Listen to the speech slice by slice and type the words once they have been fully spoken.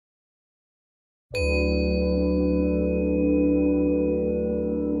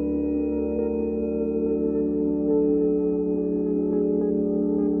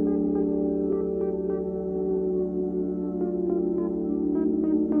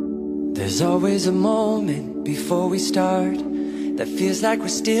There's always a moment before we start that feels like we're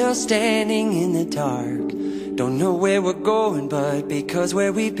still standing in the dark. Don't know where we're going, but because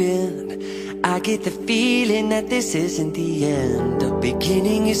where we've been, I get the feeling that this isn't the end. The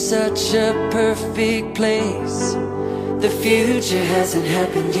beginning is such a perfect place. The future hasn't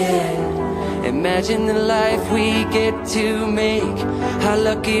happened yet. Imagine the life we get to make. How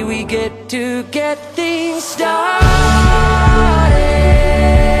lucky we get to get things started.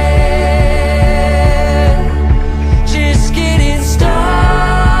 Just getting started.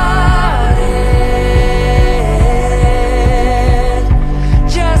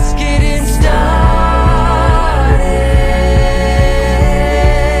 Just getting started.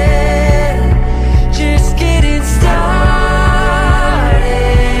 Just getting started.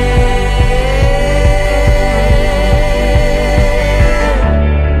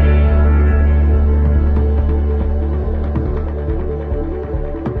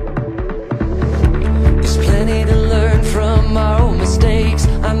 There's plenty to learn from our own mistakes.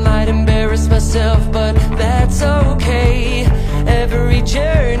 I might embarrass myself, but that's okay. Every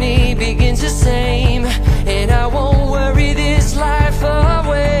journey begins the same, and I won't worry this life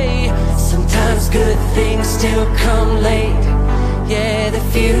away. Sometimes good things still come late. Yeah, the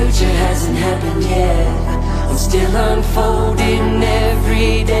future hasn't happened yet. I'm still unfolding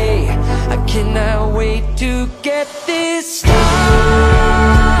every day. I cannot wait to get this started.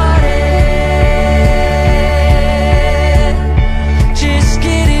 Just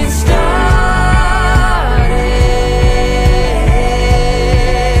getting started.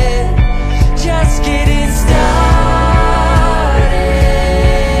 Just getting started.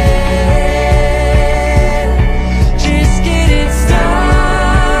 Just getting started.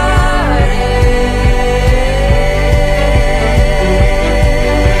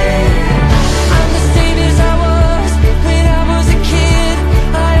 I'm the same as I was when I was a kid.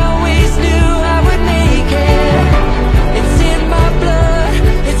 I always knew I would make it. It's in my blood,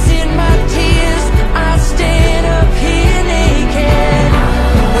 it's in my tears. I stand up here naked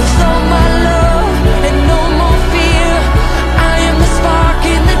with all my love and no more fear. I am the spark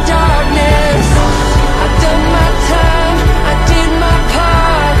in the darkness. I've done my time, I did my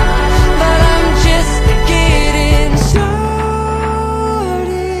part, but I'm just getting started.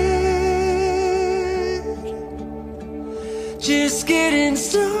 Just getting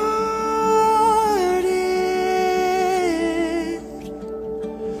started.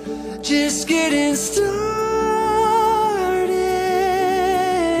 Just getting started.